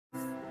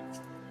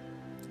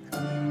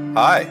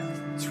Hi,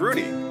 it's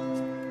Rudy,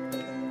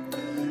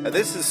 and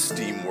this is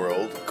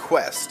SteamWorld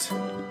Quest,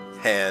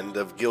 Hand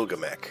of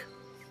Gilgamech.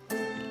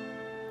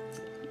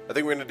 I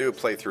think we're going to do a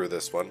playthrough of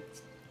this one.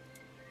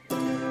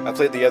 I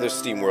played the other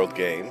SteamWorld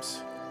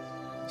games,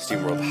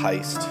 SteamWorld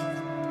Heist,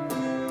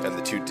 and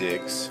the 2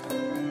 digs,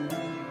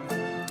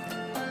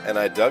 and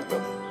I dug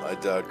them. I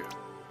dug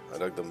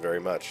them very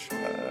much.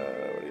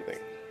 What do you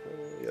think?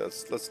 Yeah,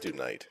 let's do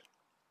night.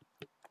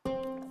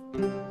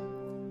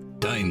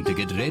 Time to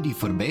get ready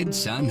for bed,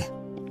 son.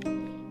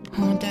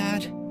 Oh,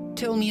 Dad,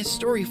 tell me a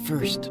story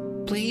first,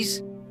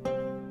 please.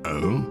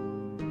 Oh?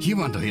 You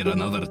want to hear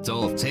another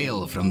tall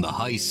tale from the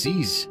high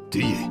seas, do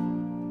you?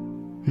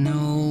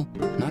 No,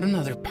 not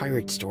another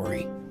pirate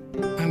story.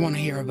 I want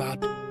to hear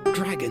about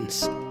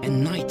dragons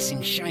and knights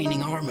in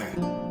shining armor.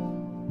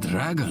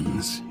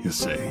 Dragons, you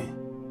say?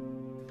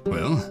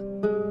 Well,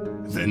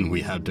 then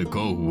we have to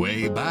go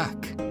way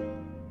back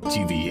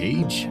to the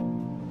age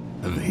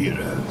of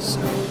heroes.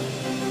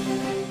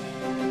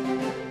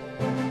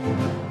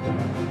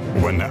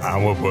 When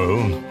our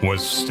world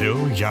was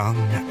still young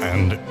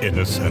and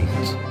innocent,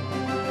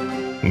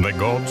 the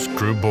gods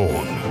grew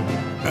born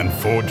and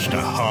forged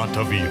a heart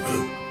of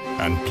evil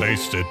and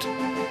placed it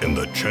in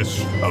the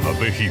chest of a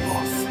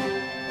behemoth.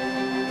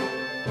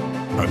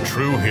 A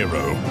true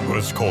hero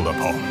was called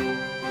upon,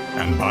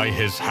 and by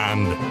his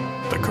hand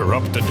the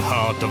corrupted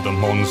heart of the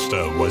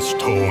monster was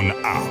torn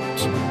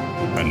out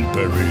and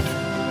buried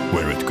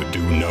where it could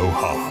do no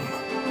harm.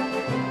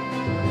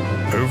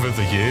 Over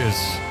the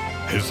years,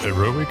 his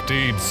heroic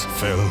deeds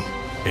fell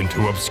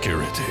into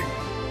obscurity.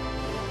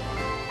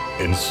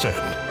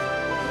 Instead,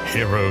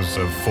 heroes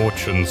of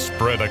fortune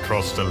spread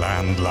across the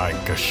land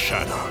like a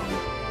shadow.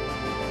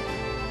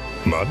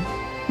 But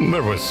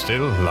there was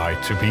still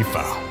light to be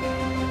found.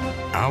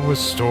 Our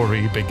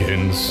story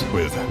begins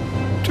with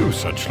 2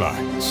 such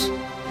lights.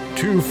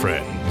 2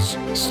 friends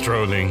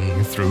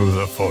strolling through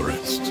the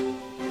forest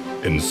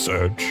in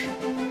search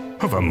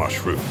of a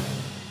mushroom.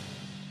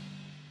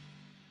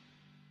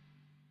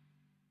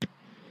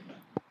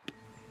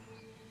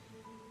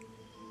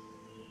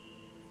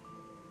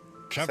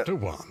 Chapter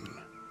 1.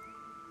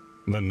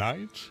 The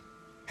Knight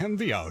and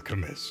the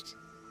Alchemist.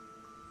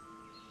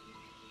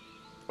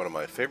 One of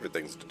my favorite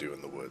things to do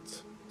in the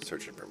woods,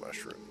 searching for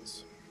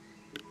mushrooms.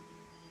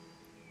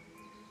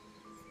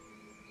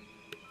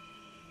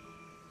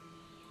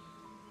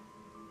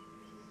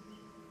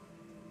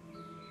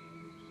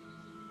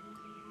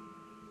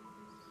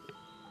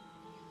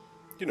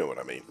 You know what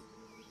I mean.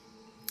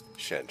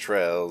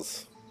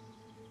 Chanterelles.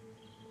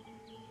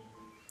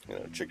 You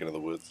know, chicken of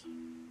the woods.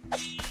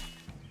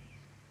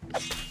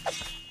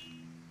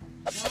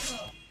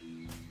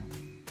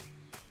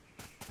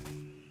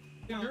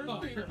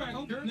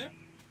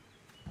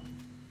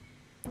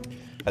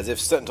 As if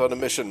sent on a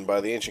mission by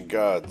the ancient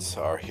gods,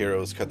 our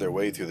heroes cut their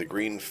way through the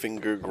Green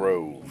Finger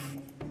Grove.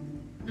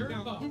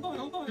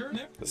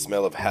 The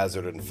smell of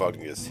hazard and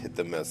fungus hit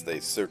them as they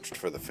searched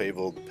for the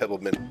fabled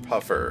peppermint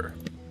puffer.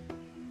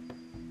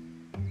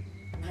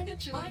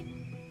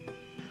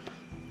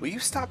 Will you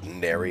stop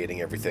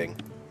narrating everything?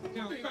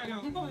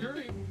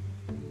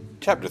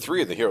 Chapter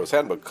 3 of the Hero's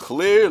Handbook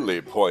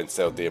clearly points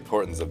out the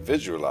importance of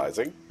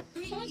visualizing.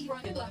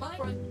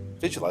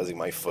 Visualizing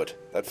my foot.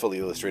 That fully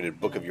illustrated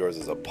book of yours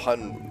is a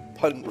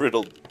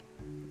pun-riddled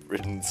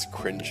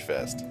cringe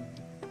fest.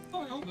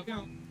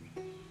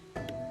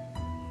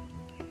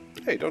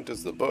 Hey, don't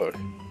diss the book.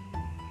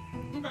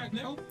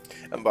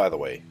 And by the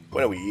way,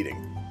 when are we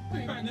eating?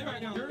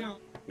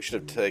 We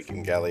should have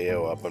taken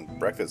Galileo up on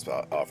breakfast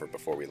offer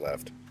before we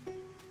left.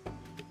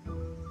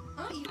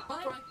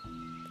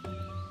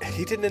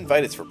 He didn't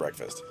invite us for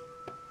breakfast.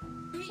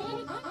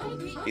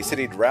 He said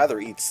he'd rather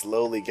eat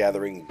slowly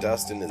gathering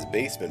dust in his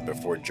basement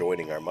before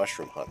joining our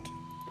mushroom hunt.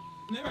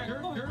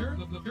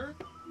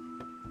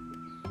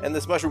 And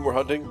this mushroom we're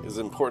hunting is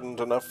important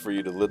enough for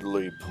you to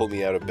literally pull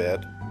me out of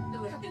bed?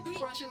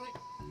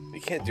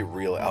 You can't do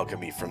real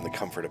alchemy from the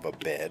comfort of a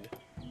bed.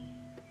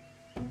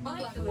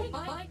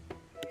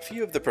 A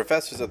few of the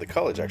professors at the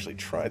college actually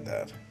tried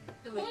that.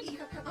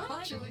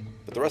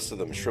 But the rest of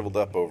them shriveled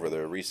up over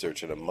their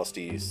research in a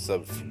musty,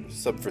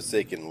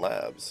 sub-forsaken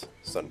labs.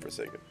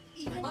 Sun-forsaken.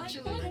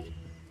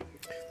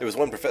 There was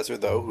one professor,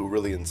 though, who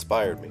really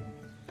inspired me.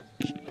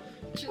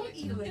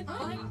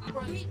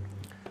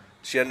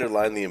 She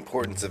underlined the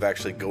importance of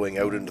actually going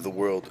out into the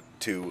world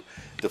to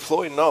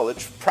deploy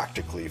knowledge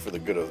practically for the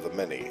good of the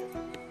many.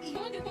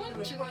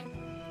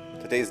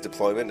 Today's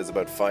deployment is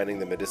about finding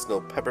the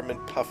medicinal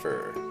peppermint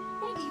puffer.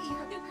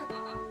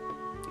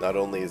 Not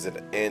only is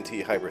it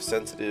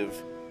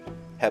anti-hypersensitive,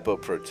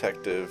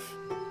 hepatoprotective,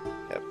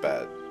 and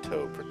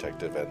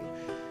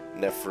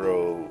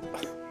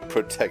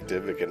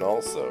nephroprotective, it can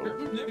also...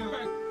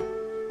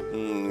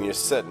 You're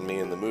setting me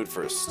in the mood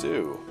for a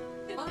stew.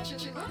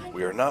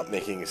 We are not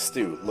making a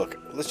stew. Look,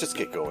 let's just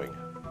get going.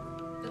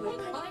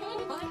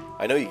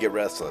 I know you get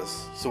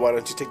restless, so why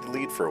don't you take the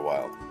lead for a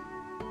while?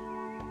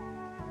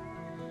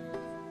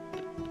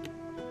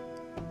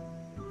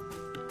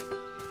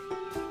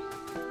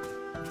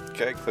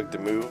 Okay, click to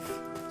move.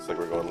 Looks like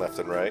we're going left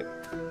and right.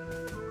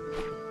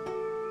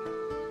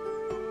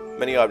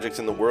 Many objects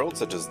in the world,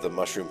 such as the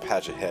mushroom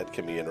patch ahead,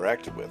 can be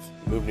interacted with.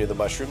 Move near the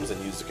mushrooms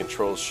and use the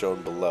controls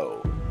shown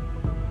below.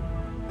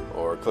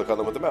 Or click on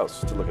them with the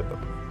mouse to look at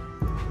them.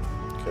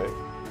 Okay.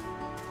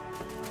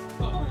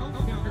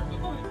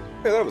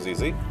 Hey, that was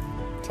easy.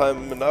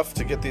 Time enough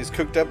to get these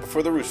cooked up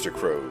before the rooster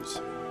crows.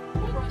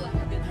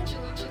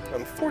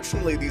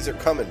 Unfortunately, these are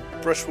common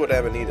brushwood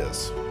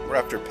amanitas. We're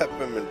after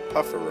peppermint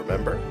puffer,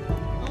 remember?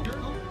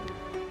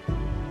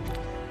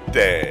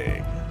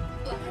 Dang.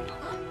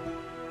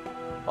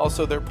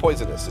 Also, they're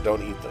poisonous, so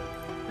don't eat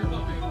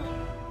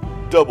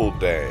them. Double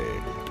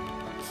dang.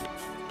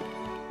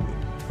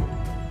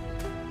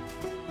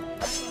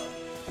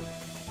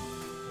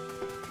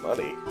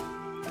 Money.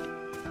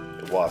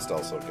 Wast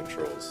also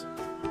controls.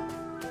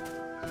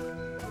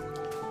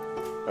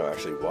 Oh,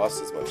 actually,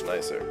 Wast is much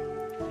nicer.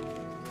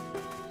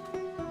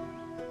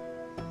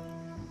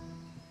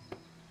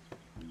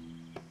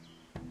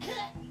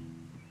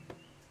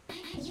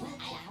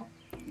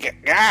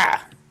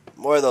 Gah!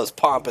 More of those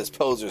pompous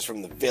posers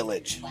from the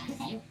village.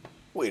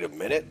 Wait a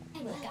minute.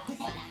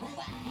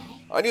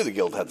 I knew the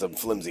guild had some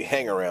flimsy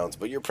hang-arounds,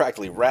 but you're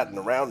practically ratting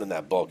around in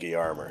that bulky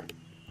armor.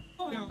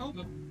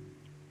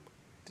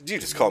 Did you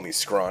just call me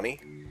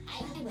scrawny?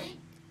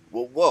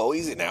 Well, whoa,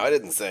 easy now, I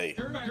didn't say.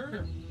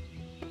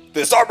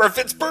 This armor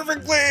fits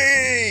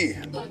perfectly!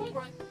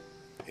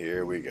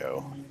 Here we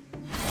go.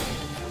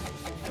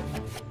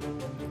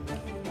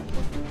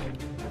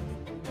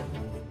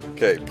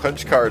 Okay,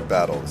 punch card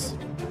battles.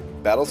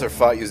 Battles are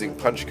fought using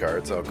punch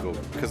cards. Oh, cool.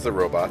 Because they're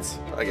robots.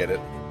 I get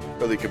it.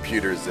 Early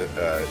computers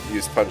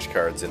use punch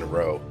cards in a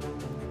row.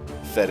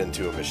 Fed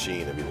into a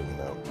machine, if you didn't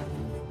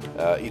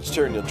know. Each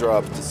turn you'll draw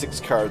up to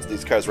 6 cards.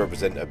 These cards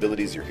represent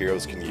abilities your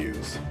heroes can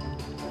use.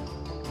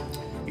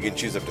 You can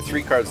choose up to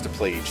 3 cards to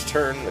play each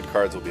turn. The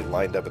cards will be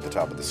lined up at the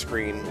top of the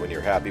screen. When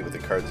you're happy with the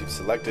cards you've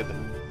selected,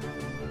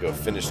 go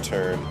finish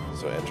turn.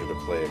 So enter to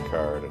play a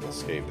card and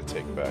escape to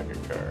take back a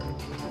card.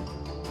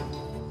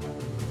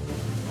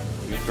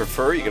 If you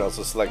prefer, you can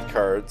also select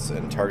cards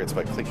and targets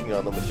by clicking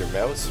on them with your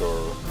mouse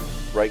or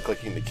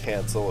right-clicking to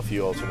cancel. A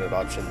few alternate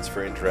options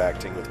for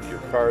interacting with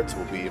your cards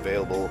will be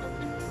available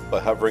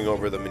by hovering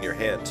over them in your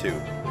hand, too.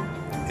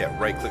 Yeah,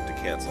 right-click to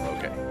cancel.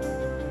 Okay.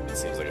 It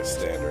seems like a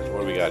standard.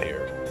 What do we got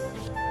here?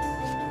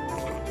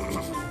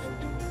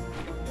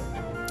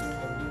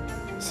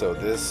 So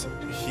this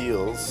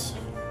heals.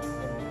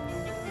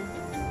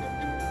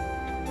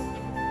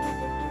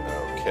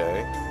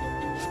 Okay.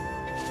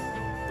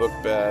 Book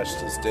Bash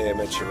does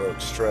damage, heroic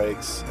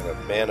strikes, and a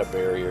mana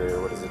barrier.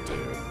 What does it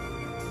do?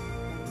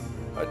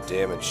 A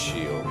damage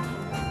shield.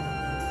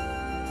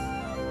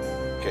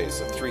 Okay,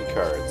 so 3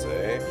 cards,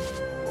 eh?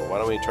 Well, why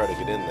don't we try to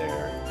get in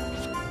there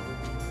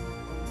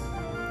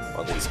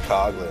on these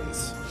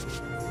coglins?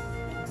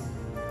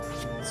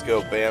 Let's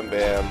go Bam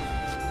Bam,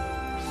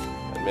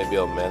 and maybe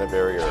I'll mana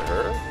barrier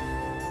her.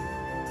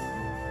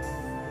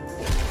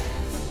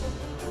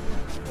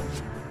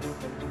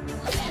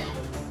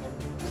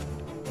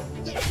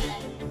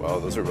 Wow,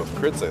 those are both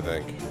crits, I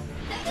think.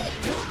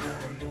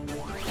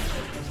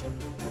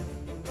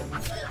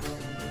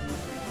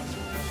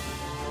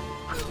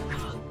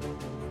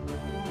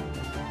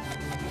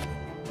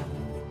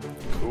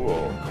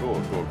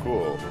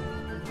 Cool.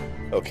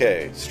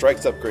 Okay,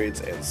 strikes,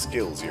 upgrades, and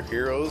skills. Your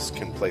heroes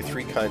can play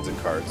 3 kinds of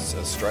cards: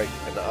 a strike,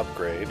 an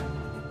upgrade,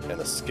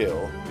 and a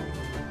skill.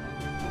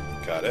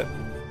 Got it.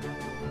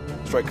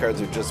 Strike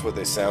cards are just what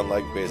they sound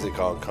like, basic,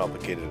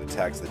 uncomplicated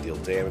attacks that deal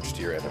damage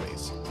to your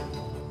enemies.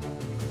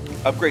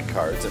 Upgrade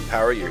cards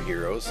empower your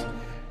heroes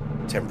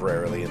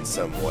temporarily in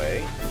some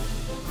way.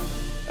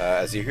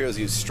 As your heroes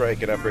use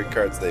strike and upgrade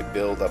cards, they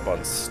build up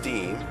on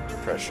steam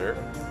pressure.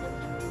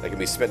 They can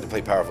be spent to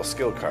play powerful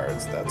skill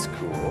cards. That's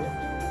cool.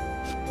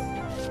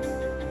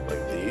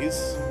 Like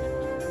these.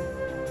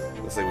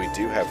 Looks like we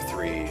do have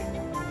 3.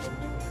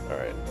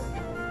 Alright.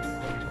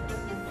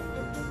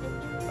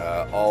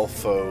 All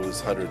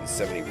foes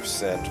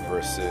 170%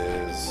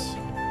 versus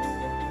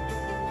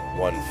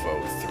 1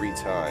 foe 3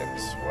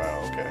 times. Wow,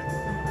 okay.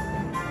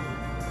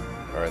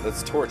 Alright,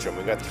 let's torch them.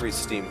 We got 3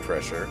 steam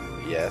pressure.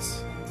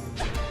 Yes.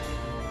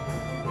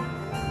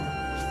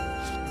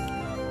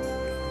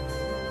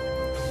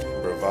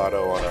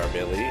 Bravado on our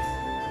melee.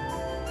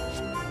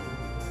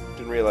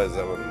 Didn't realize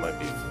that one might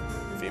be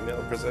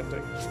female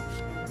presenting.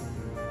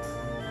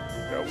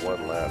 Got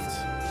 1 left.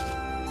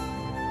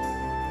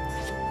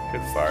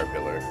 Good fire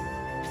pillar.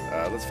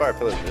 Let's fire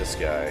pillar this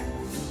guy.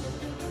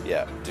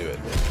 Yeah, do it.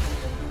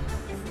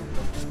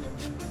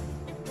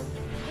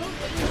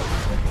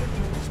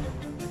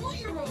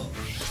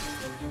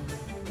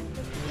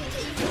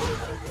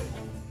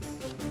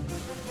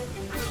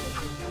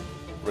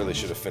 Really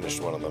should have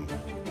finished one of them.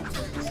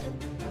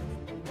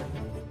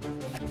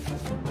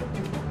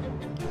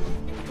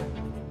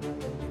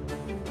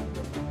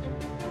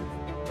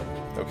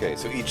 Okay,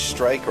 so each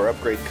strike or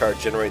upgrade card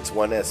generates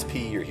 1 SP.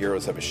 Your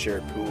heroes have a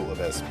shared pool of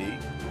SP.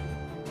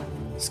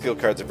 Skill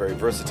cards are very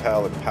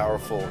versatile and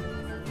powerful,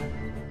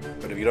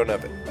 but but if you don't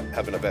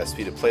have enough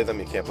SP to play them,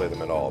 you can't play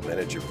them at all.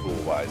 Manage your pool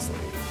wisely.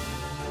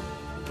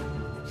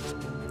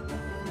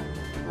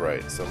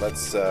 Right, so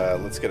let's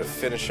get a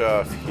finish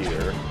off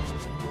here.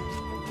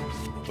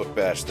 Book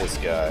bash this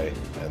guy,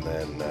 and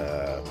then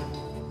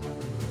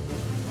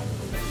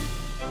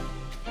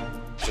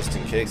just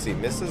in case he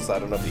misses, I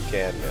don't know if he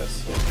can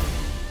miss.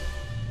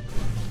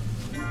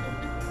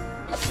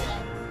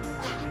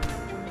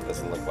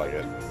 Doesn't look like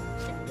it.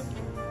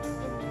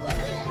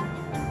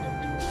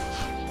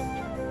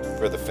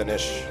 For the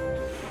finish.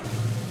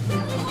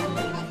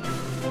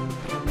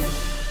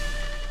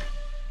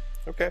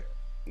 Okay,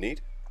 neat.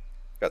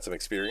 Got some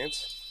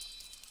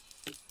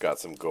experience. Got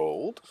some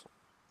gold.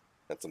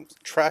 And some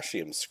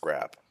trashium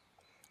scrap.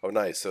 Oh,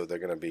 nice. So they're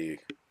gonna be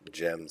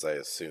gems, I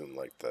assume,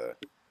 like the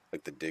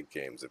dig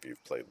games if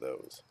you've played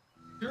those.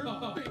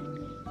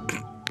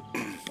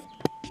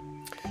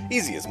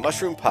 Easy as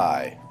mushroom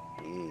pie.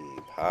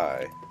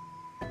 Pie.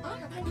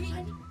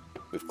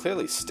 We've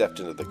clearly stepped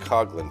into the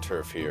Coglin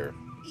turf here.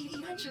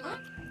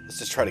 Let's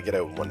just try to get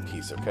out in one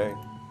piece, okay?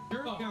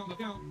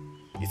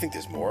 You think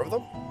there's more of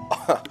them?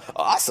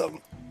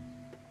 Awesome!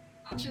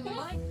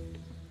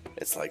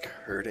 It's like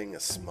herding a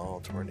small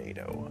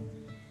tornado.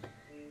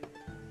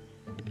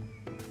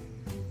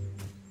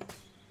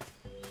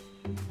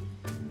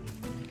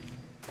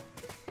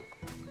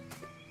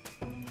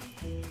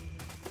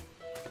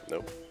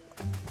 Nope.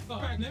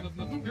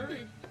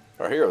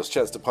 Our heroes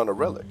chanced upon a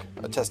relic,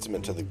 a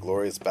testament to the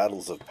glorious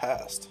battles of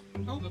past,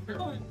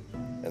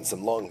 and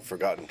some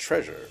long-forgotten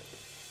treasure.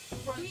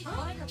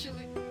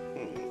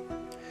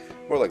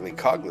 More likely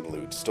Coglin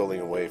loot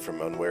stolen away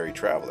from unwary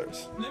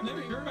travelers.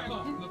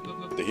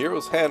 The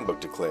hero's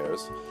handbook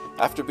declares,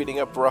 after beating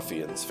up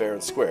ruffians fair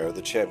and square,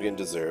 the champion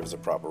deserves a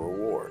proper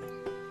reward.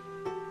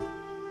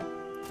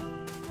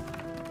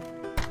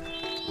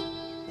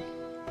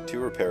 2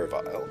 repair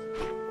vial.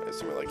 I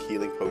assume they're like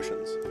healing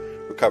potions.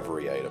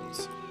 Recovery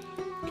items.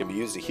 Can be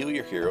used to heal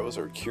your heroes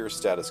or cure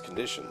status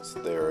conditions.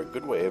 They are a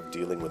good way of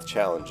dealing with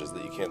challenges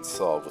that you can't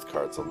solve with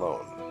cards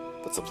alone,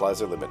 but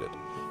supplies are limited.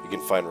 You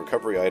can find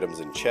recovery items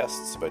in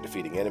chests by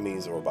defeating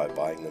enemies or by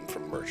buying them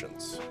from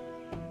merchants.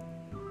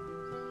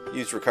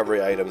 Use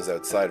recovery items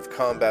outside of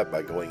combat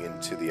by going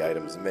into the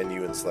items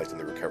menu and selecting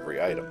the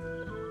recovery item.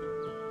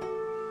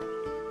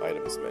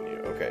 Items menu,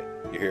 okay.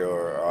 Your hero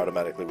are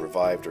automatically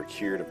revived or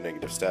cured of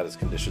negative status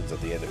conditions at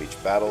the end of each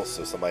battle,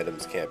 so some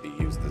items can't be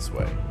used this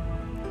way.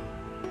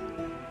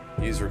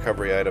 Use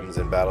recovery items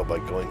in battle by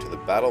going to the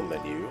battle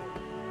menu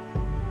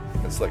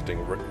and selecting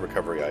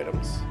recovery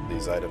items.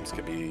 These items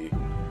can be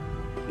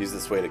used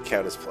this way to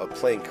count as a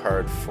playing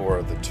card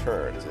for the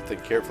turn, so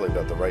think carefully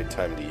about the right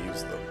time to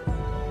use them.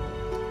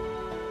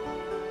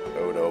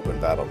 O to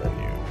open battle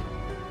menu.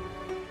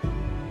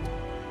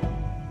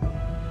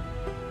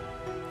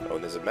 Oh,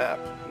 and there's a map.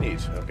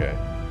 Neat, okay.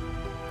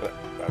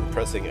 I'm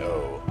pressing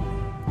O.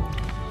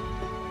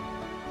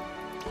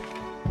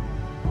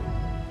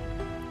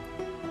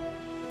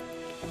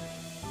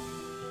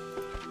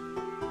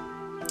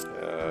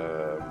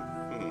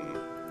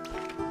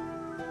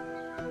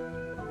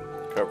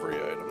 Recovery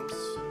items.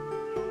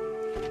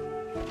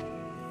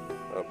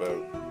 How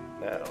about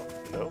now?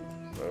 Nope.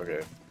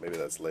 Okay, maybe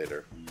that's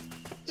later.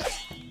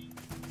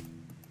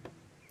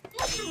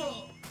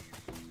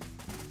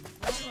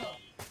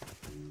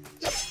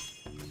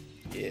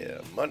 Yeah,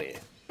 money.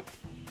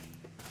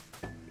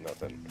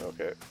 Nothing.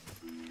 Okay.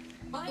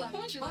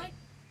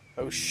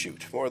 Oh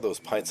shoot, more of those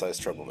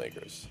pint-sized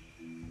troublemakers.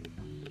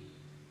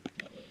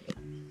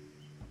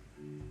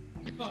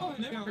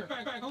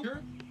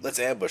 Let's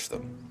ambush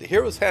them. The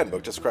hero's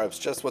handbook describes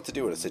just what to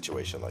do in a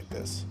situation like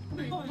this.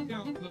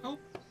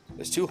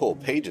 There's 2 whole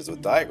pages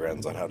with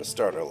diagrams on how to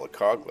start a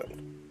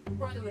Coglin.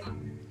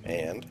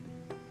 And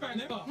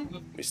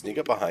we sneak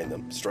up behind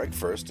them, strike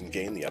first, and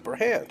gain the upper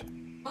hand.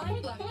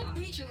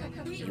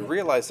 You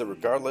realize that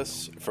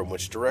regardless from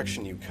which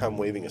direction you come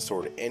waving a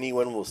sword,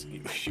 anyone will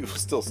you will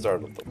still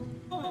startle them.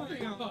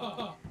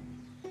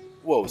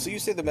 Whoa, so you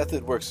say the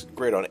method works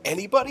great on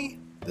anybody?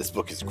 This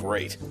book is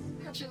great.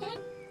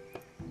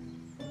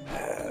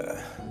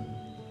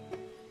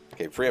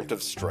 Okay,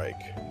 preemptive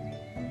strike.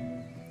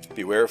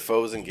 Beware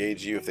foes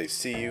engage you. If they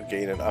see you,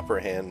 gain an upper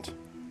hand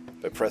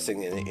by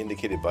pressing an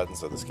indicated button,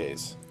 so in this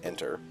case,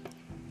 enter.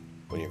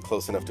 When you're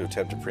close enough to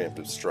attempt a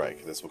preemptive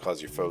strike, this will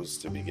cause your foes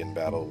to begin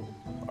battle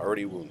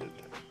already wounded.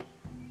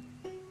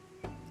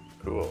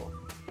 Cool.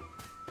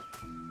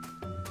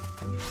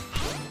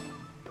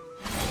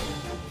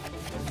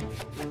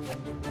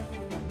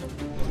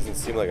 Doesn't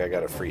seem like I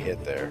got a free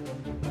hit there.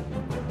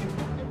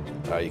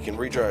 You can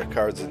redraw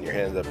cards in your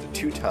hand up to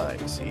 2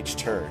 times each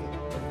turn.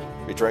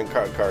 Redrawing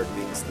card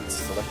means that the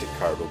selected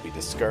card will be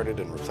discarded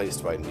and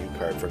replaced by a new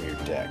card from your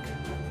deck.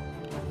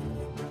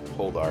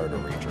 Hold R to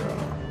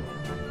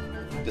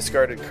redraw.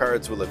 Discarded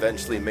cards will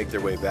eventually make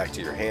their way back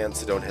to your hand,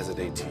 so don't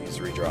hesitate to use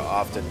redraw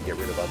often to get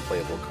rid of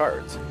unplayable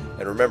cards.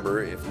 And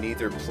remember, if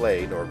neither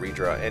play nor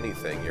redraw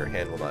anything, your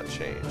hand will not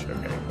change.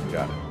 Okay,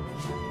 got it.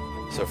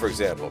 So for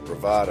example,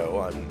 Bravado,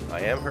 I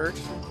am hurt?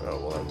 Oh,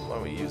 well, why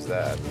don't we use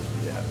that?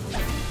 Yeah.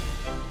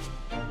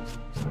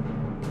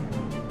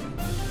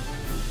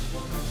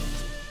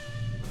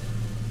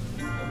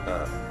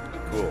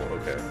 Cool,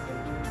 okay.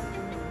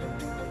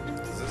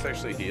 Does this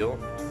actually heal?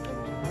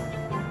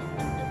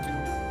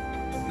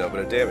 No, but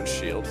a damage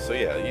shield. So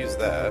yeah, use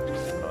that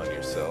on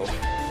yourself.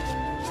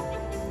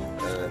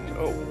 And then,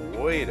 oh,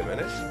 wait a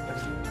minute.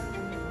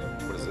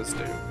 What does this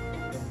do?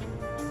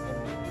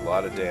 A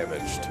lot of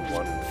damage to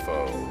one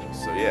foe.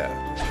 So yeah,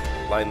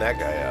 line that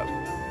guy up.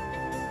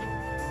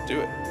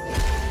 Do it.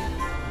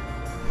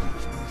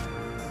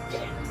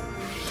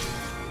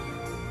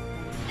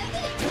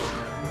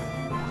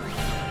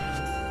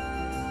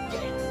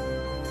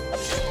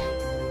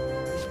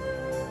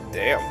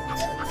 Damn.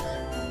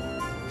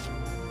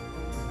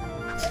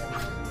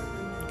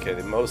 Okay,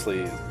 they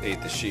mostly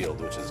ate the shield,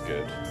 which is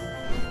good.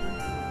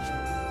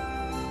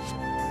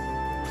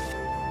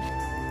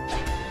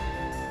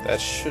 That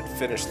should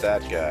finish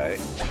that guy.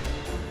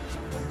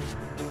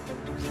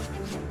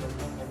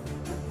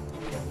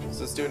 Does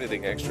this do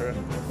anything extra?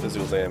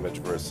 Physical damage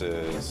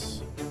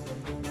versus...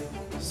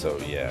 So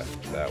yeah,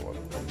 that one.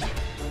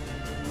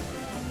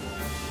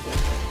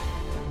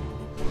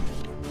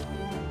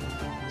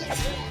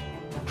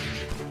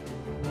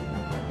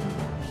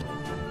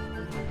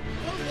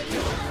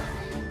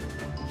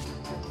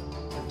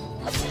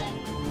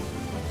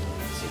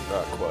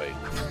 Not quite.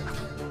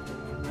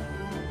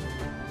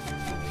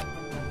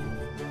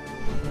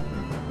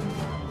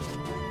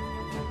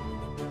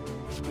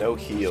 No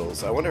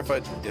heals. I wonder if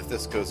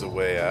this goes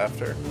away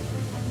after.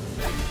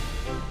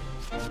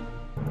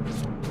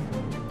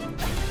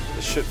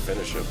 This should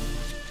finish him.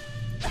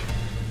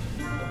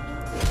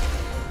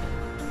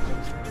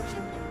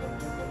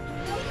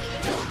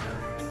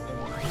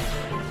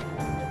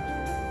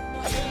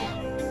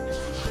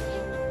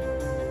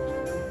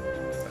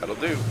 That'll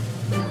do.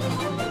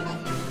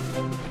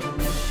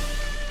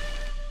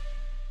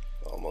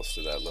 Almost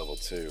to that level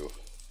 2.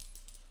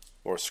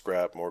 More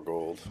scrap, more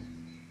gold.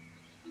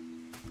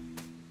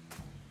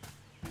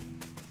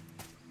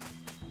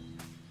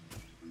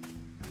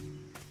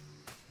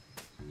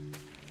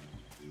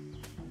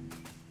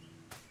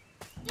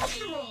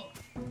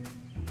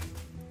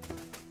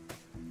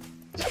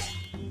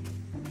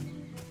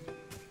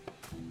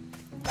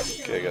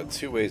 Okay, I got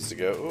 2 ways to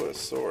go. Oh, a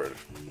sword.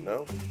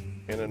 No?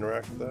 Can't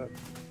interact with that?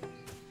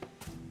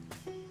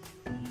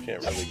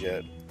 Can't really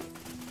get...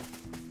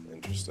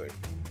 Interesting.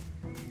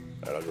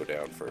 Alright, I'll go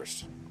down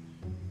first.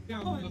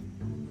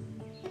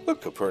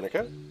 Look,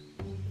 Copernica.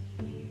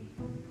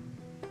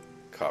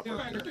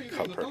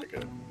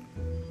 Copernica.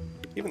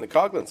 Even the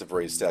Coglins have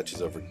raised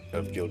statues of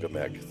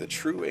Gilgamech, the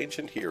true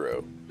ancient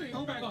hero.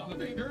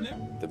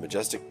 The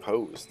majestic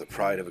pose, the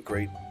pride of a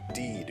great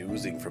deed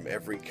oozing from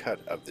every cut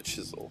of the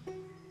chisel.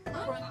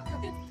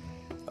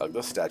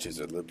 Those statues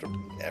are literally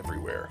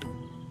everywhere.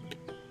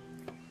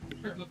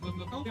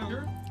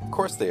 Of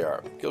course they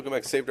are.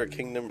 Gilgamech saved our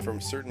kingdom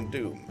from certain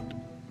doom.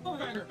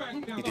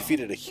 He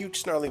defeated a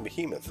huge snarling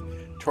behemoth,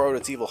 tore out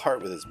its evil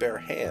heart with his bare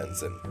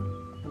hands, and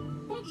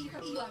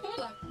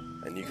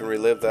you can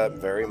relive that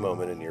very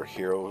moment in your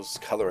hero's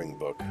coloring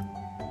book.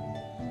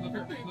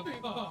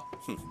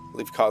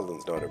 Believe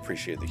Coglins know how to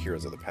appreciate the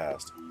heroes of the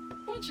past.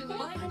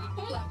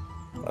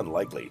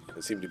 Unlikely.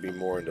 They seem to be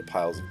more into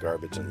piles of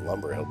garbage and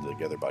lumber held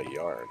together by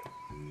yarn.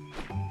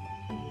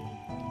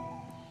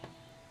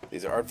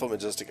 These artful,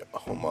 majestic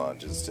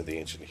homages to the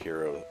ancient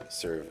hero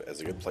serve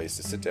as a good place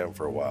to sit down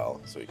for a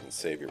while so you can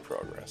save your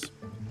progress.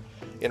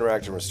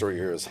 Interact and restore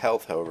your hero's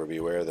health, however, be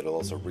aware that it'll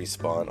also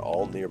respawn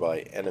all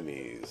nearby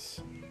enemies.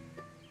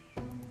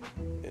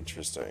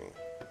 Interesting.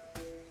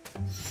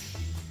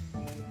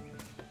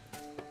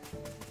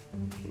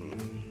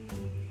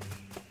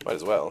 Might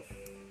as well.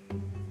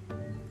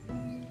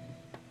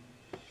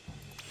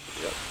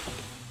 Yep.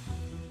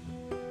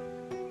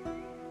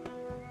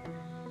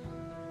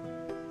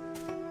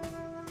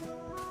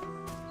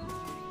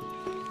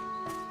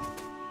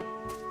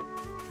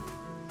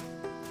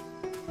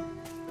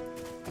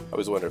 I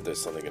always wonder if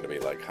there's something going to be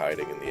like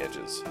hiding in the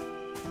edges.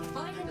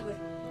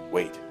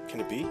 Wait, can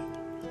it be?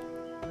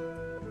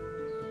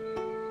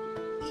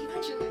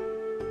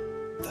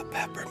 The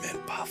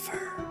peppermint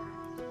puffer.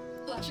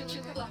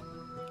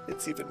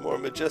 It's even more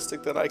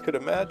majestic than I could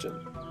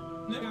imagine.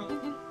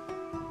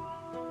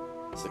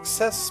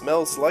 Success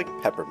smells like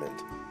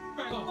peppermint.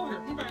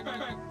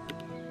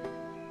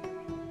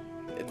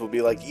 It will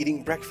be like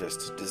eating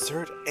breakfast,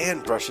 dessert,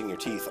 and brushing your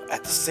teeth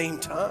at the same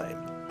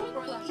time.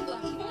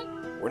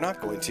 We're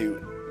not going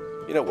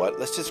to... You know what?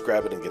 Let's just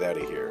grab it and get out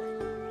of here.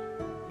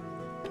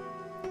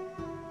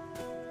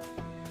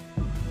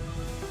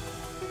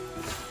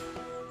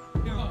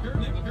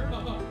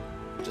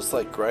 Just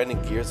like grinding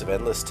gears of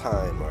endless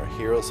time, our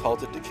heroes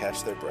halted to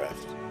catch their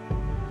breath.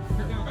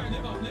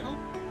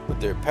 With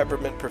their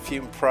peppermint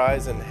perfumed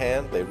prize in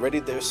hand, they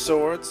readied their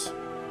swords.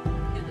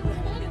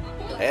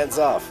 Hands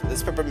off!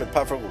 This peppermint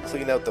puffer will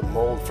clean out the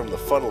mold from the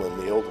funnel in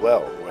the old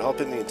well. We're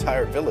helping the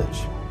entire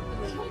village.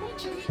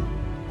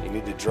 You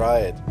need to dry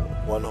it,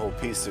 one whole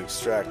piece to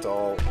extract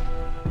all...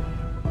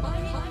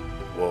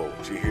 Whoa,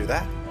 did you hear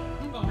that?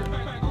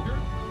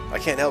 I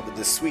can't help it,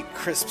 this sweet,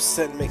 crisp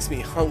scent makes me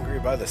hungry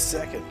by the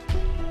second.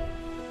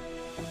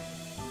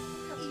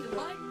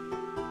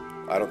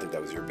 I don't think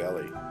that was your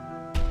belly.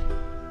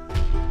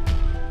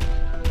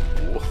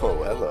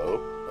 Whoa, hello.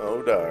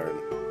 Oh, darn.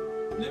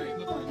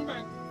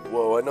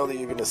 Whoa, I know that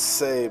you're gonna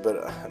say,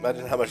 but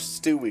imagine how much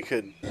stew we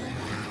could...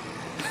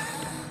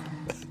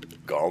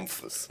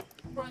 Gomphus.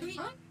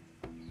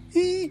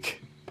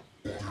 Eek!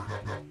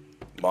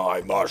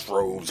 My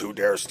mushrooms! Who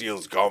dare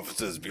steals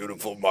Gomphus's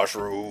beautiful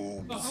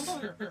mushrooms?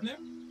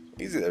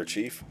 Easy there,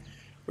 Chief.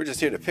 We're just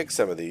here to pick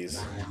some of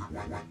these.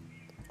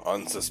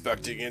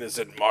 Unsuspecting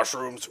innocent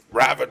mushrooms,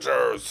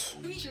 ravagers!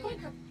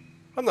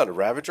 I'm not a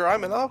ravager,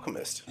 I'm an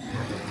alchemist.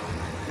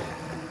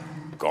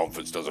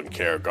 Gomphus doesn't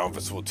care.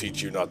 Gomphus will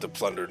teach you not to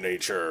plunder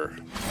nature.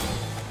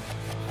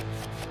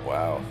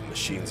 Wow,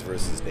 machines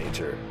versus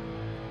nature.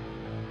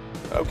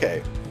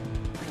 Okay.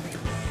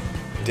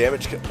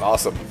 Damage,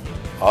 awesome.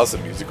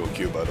 Awesome musical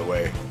cue, by the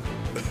way.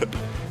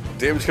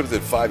 Damage comes in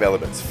 5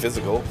 elements: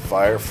 physical,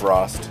 fire,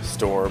 frost,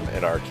 storm,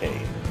 and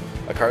arcane.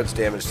 A card's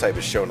damage type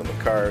is shown on the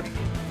card.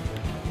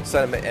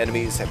 Some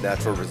enemies have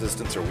natural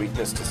resistance or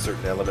weakness to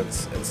certain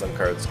elements, and some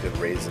cards can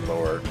raise and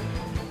lower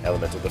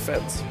elemental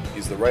defense.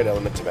 Use the right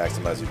element to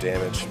maximize your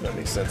damage. That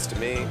makes sense to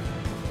me.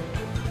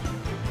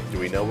 Do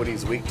we know what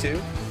he's weak to?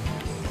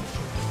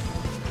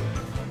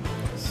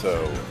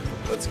 So,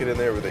 let's get in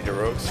there with a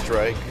heroic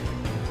strike.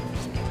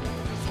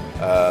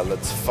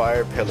 Let's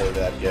fire pillar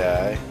that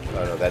guy.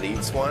 Oh no, that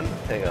eats one?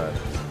 Hang on.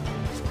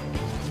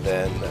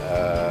 Then,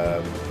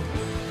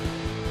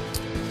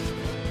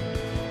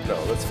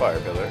 no, let's fire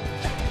pillar.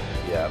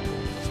 Yeah.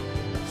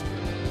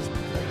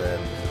 And then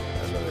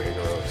another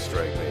heroic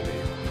strike, maybe.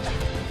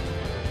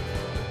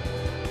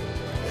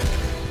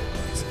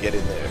 Let's get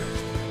in there.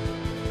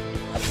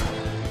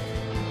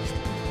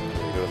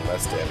 We're doing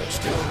less damage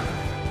to him.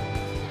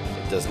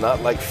 It does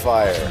not like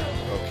fire.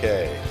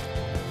 Okay.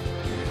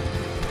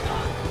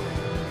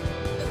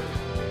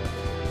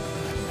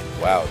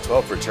 Wow,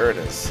 12 return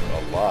is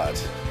a lot.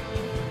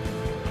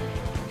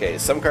 Okay,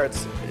 some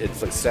cards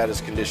inflict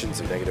status conditions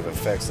and negative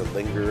effects that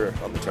linger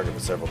on the target for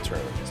several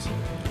turns.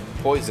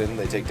 Poison,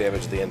 they take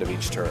damage at the end of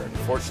each turn.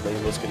 Fortunately,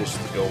 most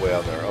conditions go away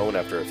on their own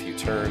after a few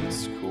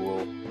turns.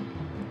 Cool.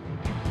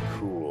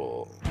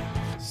 Cool.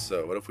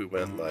 So, what if we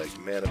went like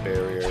mana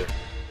barrier,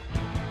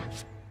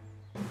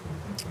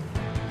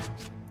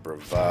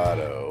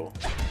 bravado.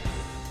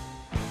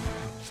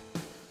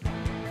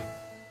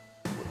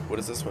 What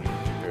is this one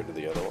compared to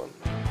the other one?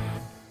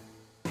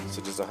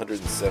 So just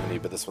 170,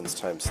 but this one's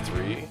times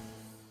 3.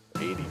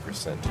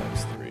 80%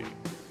 times 3.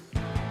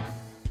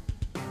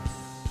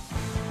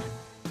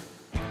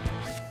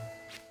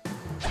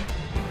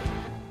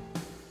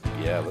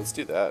 Yeah, let's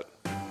do that.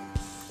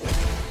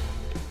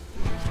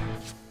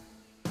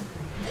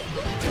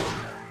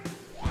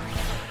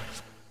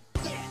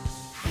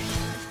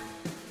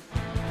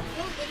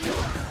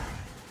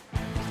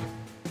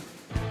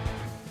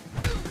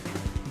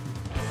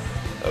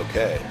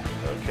 Okay,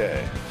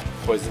 okay.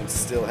 Poison's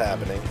still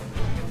happening.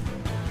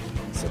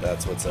 So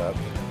that's what's up.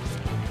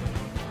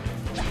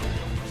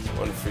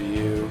 One for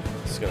you.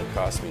 It's gonna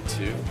cost me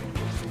 2.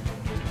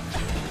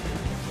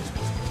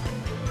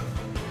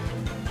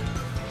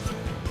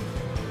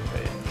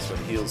 Okay, this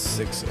one heals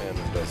 6 and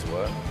does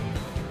what?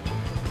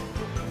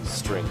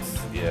 Strength.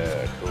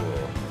 Yeah,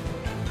 cool.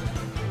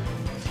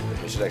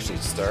 We should actually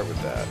start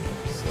with that.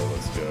 So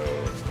let's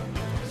go.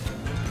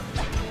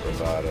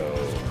 Bravado,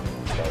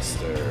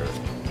 Buster.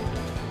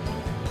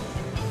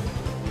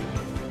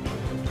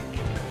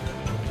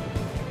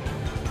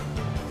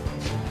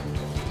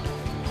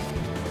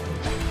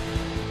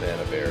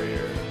 Mana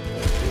barrier.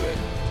 Let's do it.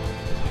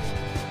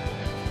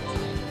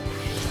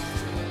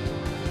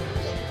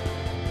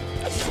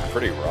 That's a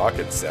pretty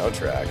rockin'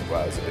 soundtrack.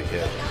 Wow, that's a big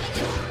hit.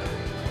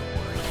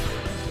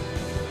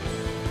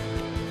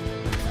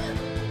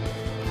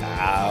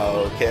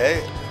 Okay.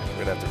 We're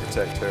gonna have to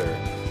protect her.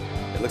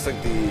 It looks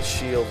like the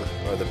shield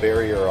or the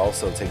barrier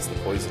also takes the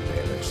poison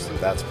damage, so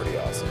that's pretty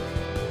awesome.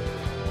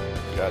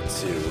 Got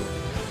 2.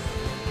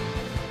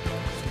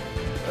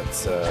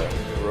 That's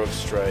heroic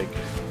strike.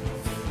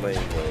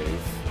 Flame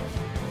wave.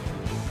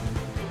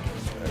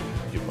 And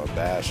give him a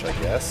bash, I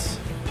guess.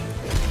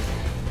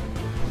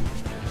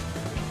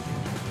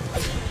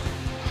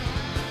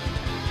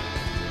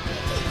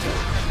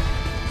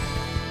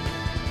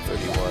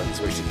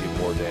 So we should do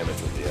more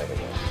damage with the other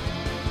one.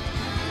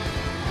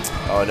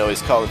 Oh no,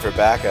 he's calling for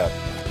backup.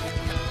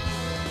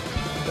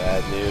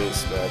 Bad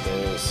news, bad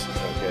news.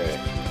 Okay.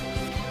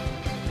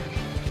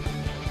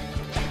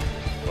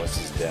 Let's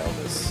just down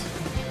this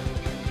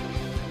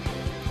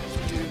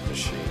dude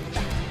machine.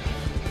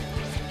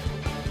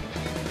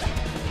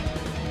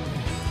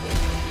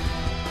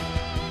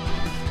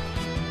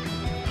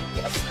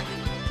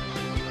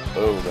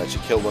 Boom, that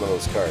should kill one of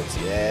those cards.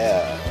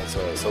 Yeah, that's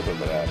what I was hoping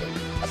would happen.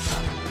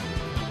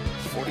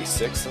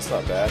 46, that's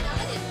not bad.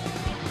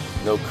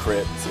 No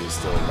crit, so he's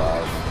still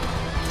alive.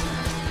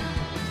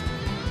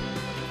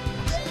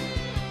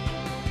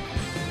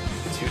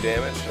 Two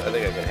damage? I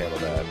think I can handle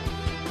that.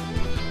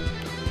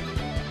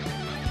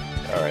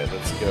 Alright,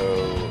 let's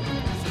go.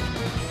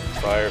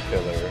 Fire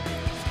Pillar.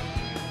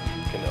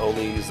 Can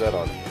only use that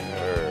on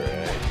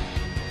her.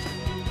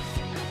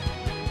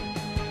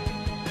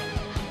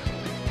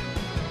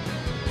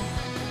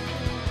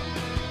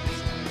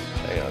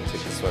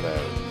 this one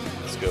out.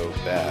 Let's go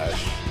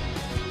bash.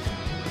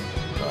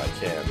 Oh, I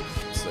can't.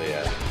 So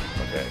yeah,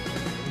 okay.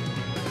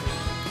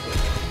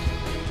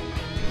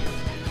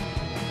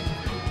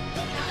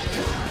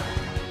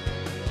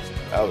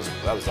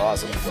 That was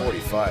awesome.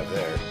 45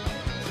 there.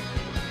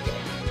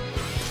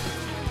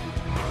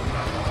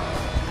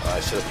 Oh, I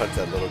should have punched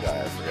that little guy.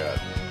 I forgot.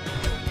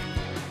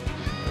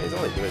 He's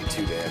only doing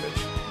 2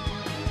 damage.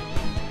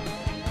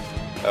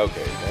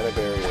 Okay, mana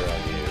barrier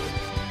on you.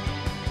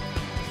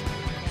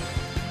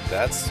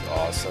 That's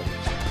awesome.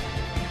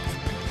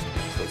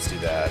 So let's do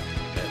that.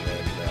 And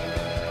then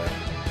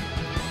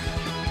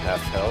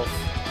half health.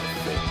 I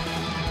think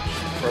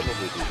should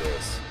probably do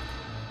this.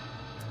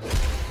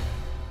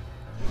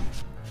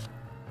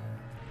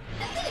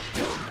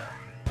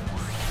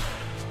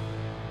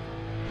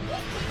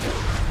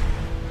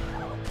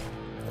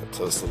 I'll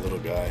toast the little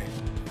guy.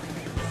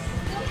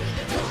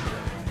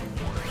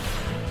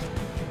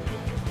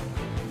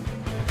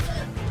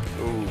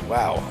 Ooh,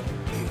 wow.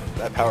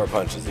 That power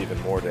punch is even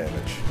more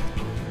damage.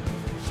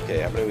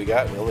 Okay, how many we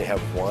got? We only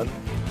have 1.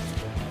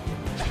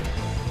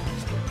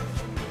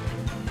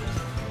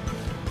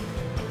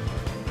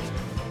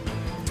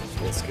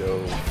 Let's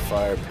go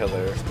fire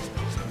pillar.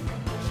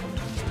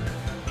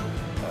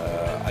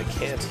 I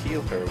can't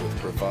heal her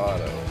with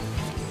bravado,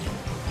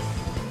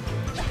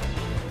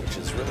 which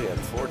is really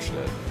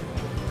unfortunate.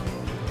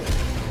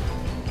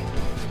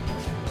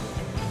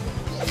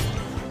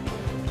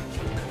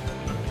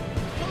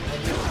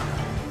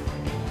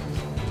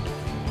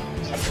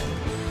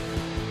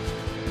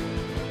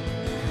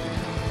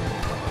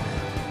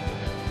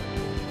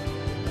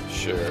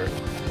 Sure.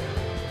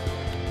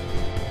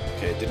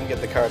 Okay, didn't get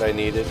the card I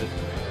needed.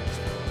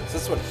 Does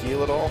this one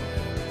heal at all?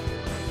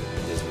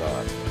 It does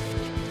not.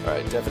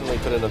 Alright, definitely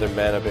put another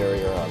mana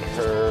barrier on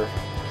her.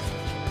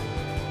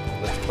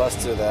 Let's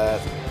buster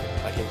that.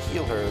 I can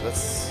heal her.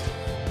 It's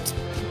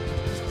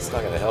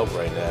not gonna help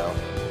right now.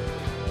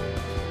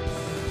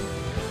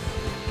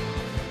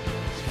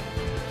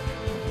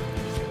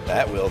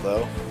 That will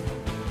though.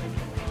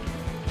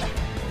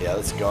 Yeah,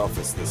 let's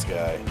Gomphus this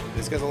guy.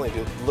 These guys only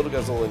do, little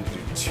guys only do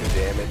 2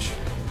 damage.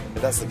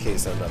 If that's the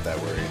case, I'm not that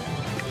worried.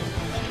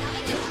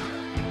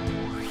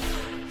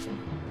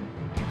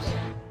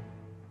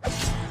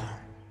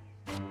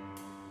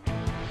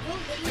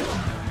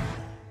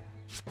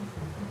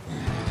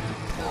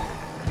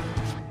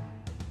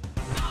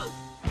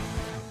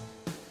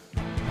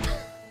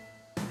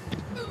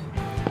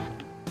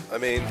 I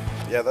mean,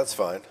 yeah, that's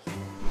fine.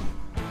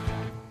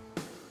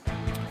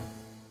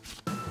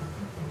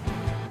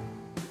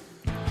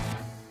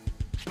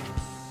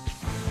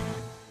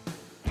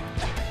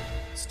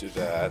 Let's do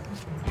that.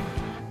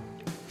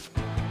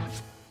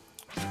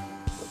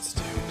 Let's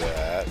do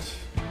that.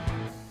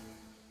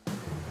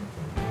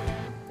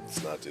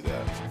 Let's not do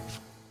that.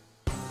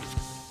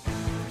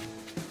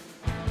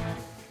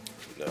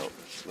 No,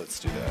 let's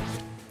do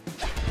that.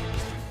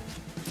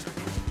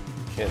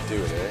 Can't do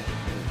it, eh?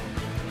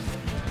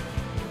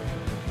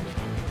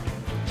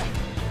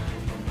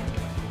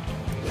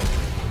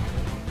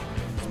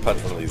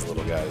 Punch one of these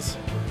little guys.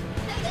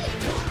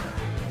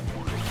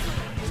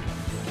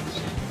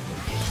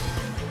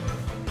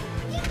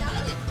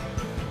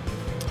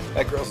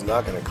 That girl's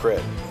not gonna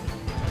crit.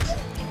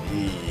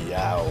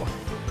 Ow.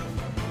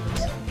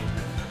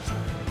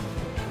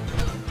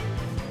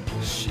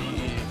 She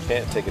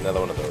can't take another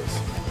one of those.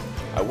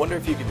 I wonder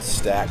if you can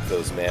stack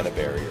those mana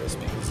barriers,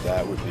 because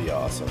that would be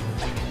awesome.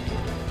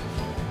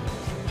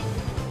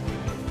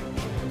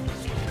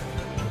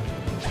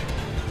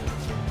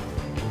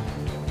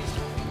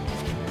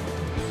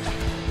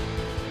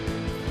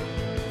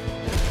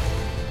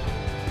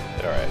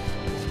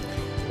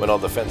 Went on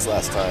defense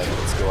last time,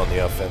 let's go on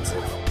the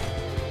offensive.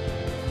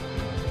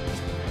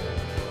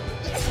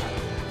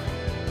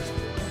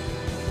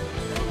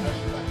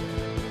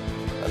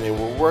 I mean,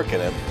 we're working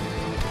him.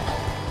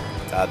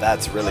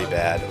 That's really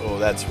bad. Oh,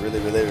 that's really,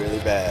 really, really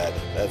bad.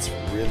 That's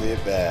really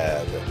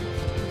bad.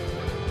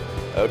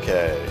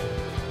 Okay.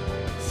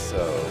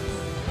 So,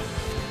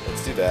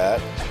 let's do that.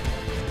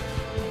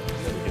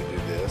 And then we can do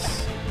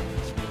this.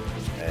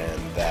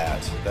 And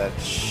that. That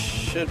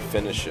should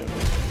finish him.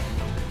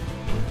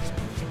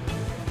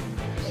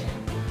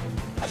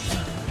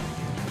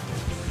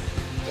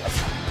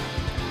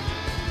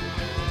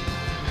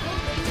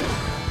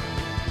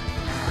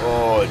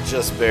 Oh,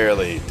 just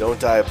barely. Don't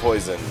die of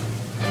poison.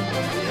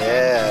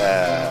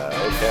 Yeah,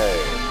 okay.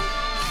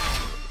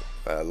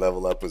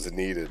 Level up was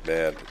needed,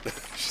 man.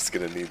 She's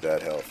gonna need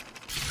that health.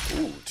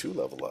 Ooh, 2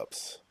 level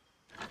ups.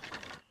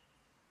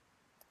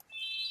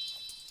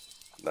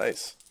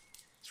 Nice.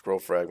 Scroll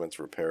fragments,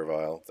 repair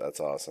vial. That's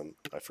awesome.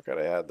 I forgot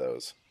I had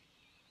those.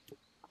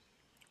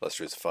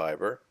 Lustrous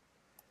fiber.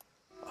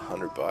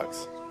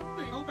 $100.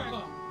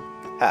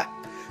 Ha!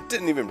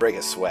 Didn't even break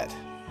a sweat.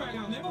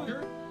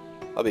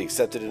 I'll be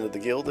accepted into the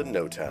guild in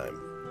no time.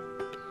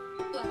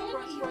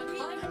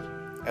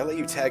 I let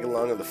you tag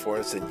along in the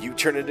forest and you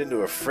turn it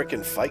into a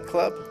frickin' fight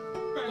club?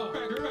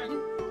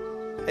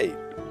 Hey,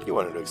 you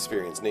wanted to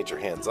experience nature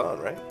hands-on,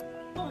 right?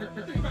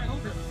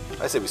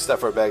 I say we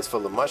stuff our bags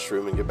full of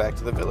mushroom and get back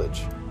to the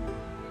village.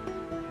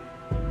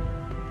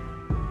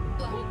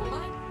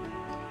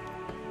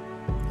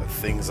 The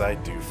things I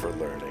do for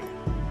learning.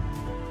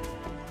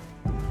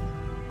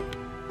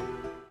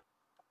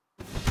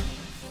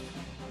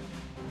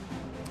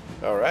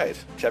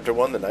 Alright, Chapter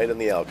 1, The Knight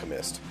and the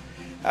Alchemist.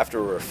 After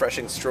a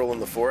refreshing stroll in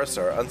the forest,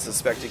 our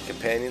unsuspecting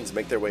companions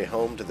make their way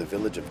home to the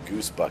village of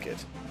Goose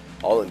Bucket.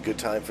 All in good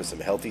time for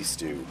some healthy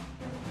stew.